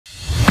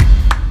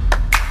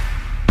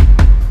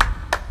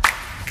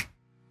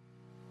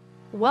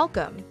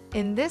Welcome!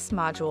 In this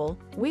module,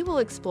 we will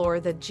explore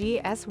the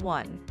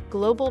GS1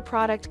 Global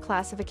Product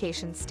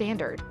Classification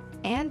Standard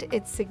and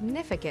its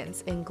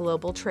significance in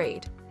global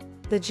trade.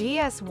 The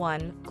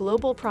GS1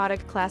 Global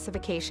Product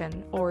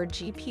Classification, or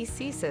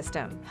GPC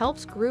system,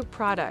 helps group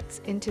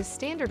products into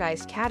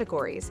standardized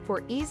categories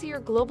for easier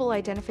global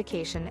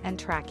identification and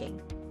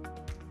tracking.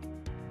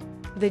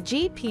 The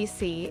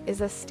GPC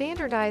is a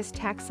standardized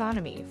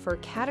taxonomy for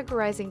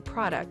categorizing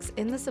products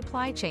in the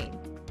supply chain.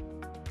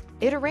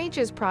 It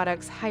arranges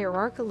products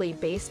hierarchically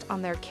based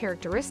on their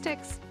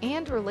characteristics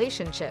and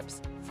relationships,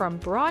 from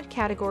broad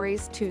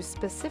categories to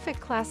specific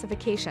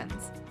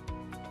classifications.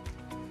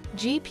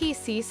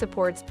 GPC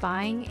supports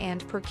buying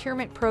and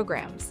procurement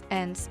programs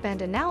and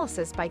spend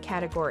analysis by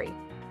category,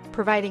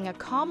 providing a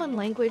common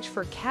language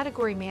for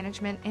category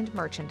management and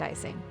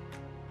merchandising.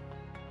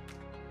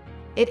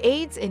 It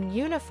aids in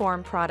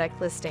uniform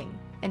product listing,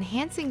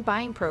 enhancing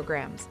buying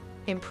programs,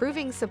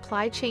 improving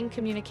supply chain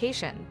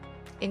communication,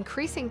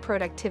 increasing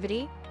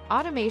productivity,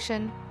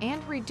 automation,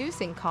 and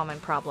reducing common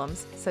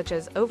problems such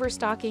as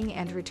overstocking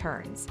and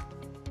returns.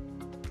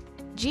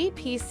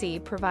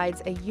 GPC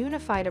provides a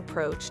unified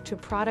approach to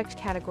product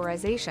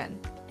categorization,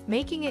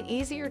 making it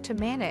easier to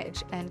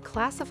manage and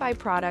classify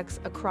products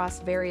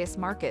across various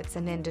markets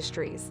and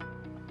industries.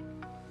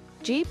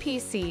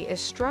 GPC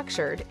is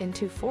structured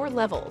into 4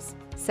 levels: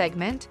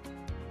 segment,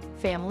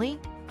 family,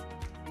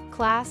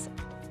 class,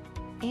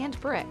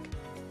 and brick.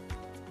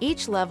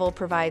 Each level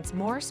provides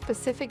more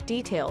specific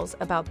details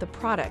about the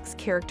product's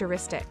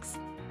characteristics.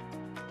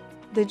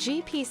 The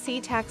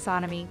GPC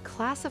taxonomy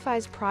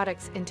classifies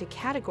products into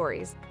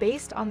categories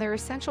based on their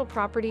essential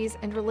properties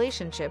and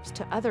relationships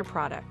to other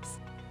products.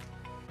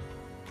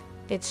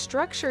 It's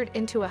structured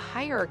into a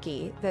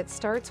hierarchy that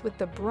starts with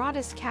the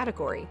broadest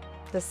category,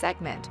 the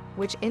segment,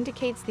 which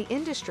indicates the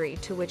industry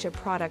to which a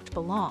product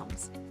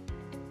belongs.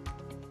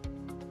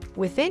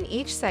 Within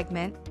each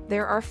segment,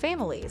 there are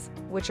families,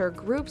 which are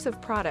groups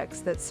of products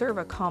that serve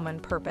a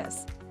common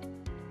purpose.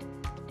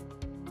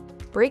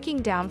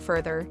 Breaking down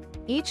further,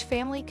 each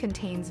family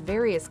contains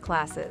various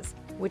classes,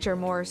 which are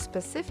more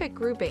specific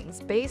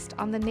groupings based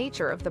on the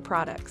nature of the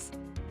products.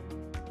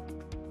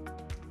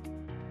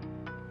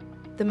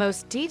 The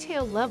most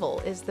detailed level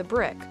is the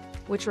brick,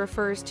 which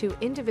refers to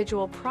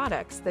individual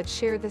products that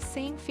share the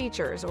same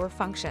features or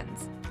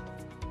functions.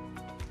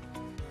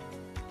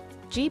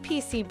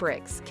 GPC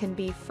bricks can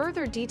be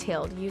further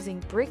detailed using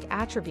brick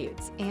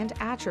attributes and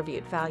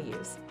attribute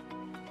values.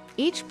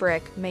 Each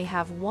brick may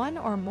have one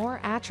or more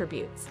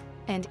attributes,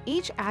 and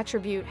each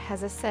attribute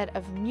has a set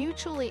of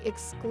mutually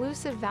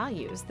exclusive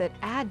values that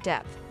add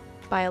depth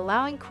by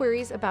allowing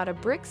queries about a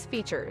brick's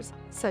features,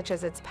 such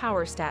as its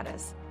power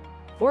status.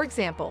 For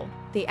example,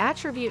 the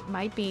attribute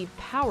might be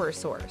power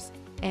source,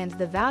 and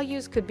the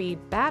values could be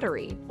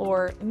battery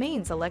or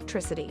mains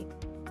electricity.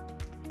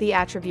 The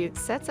attribute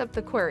sets up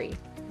the query,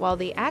 while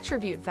the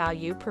attribute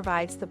value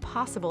provides the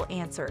possible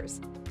answers.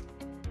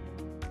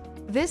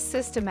 This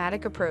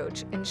systematic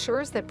approach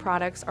ensures that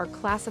products are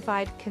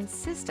classified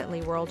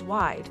consistently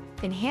worldwide,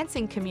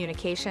 enhancing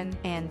communication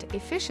and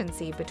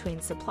efficiency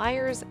between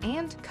suppliers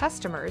and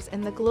customers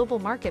in the global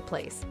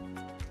marketplace.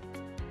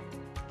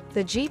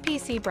 The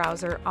GPC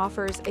browser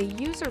offers a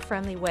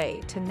user-friendly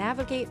way to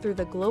navigate through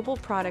the global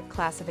product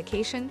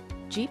classification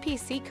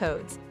GPC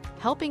codes,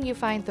 helping you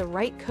find the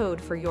right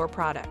code for your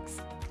products.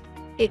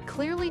 It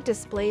clearly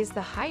displays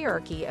the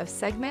hierarchy of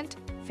segment,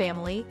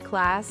 family,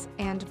 class,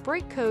 and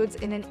brick codes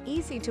in an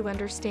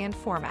easy-to-understand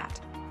format.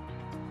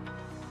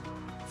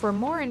 For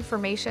more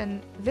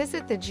information,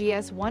 visit the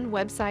GS1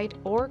 website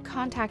or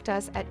contact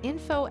us at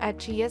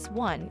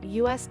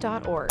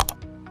info@gs1us.org.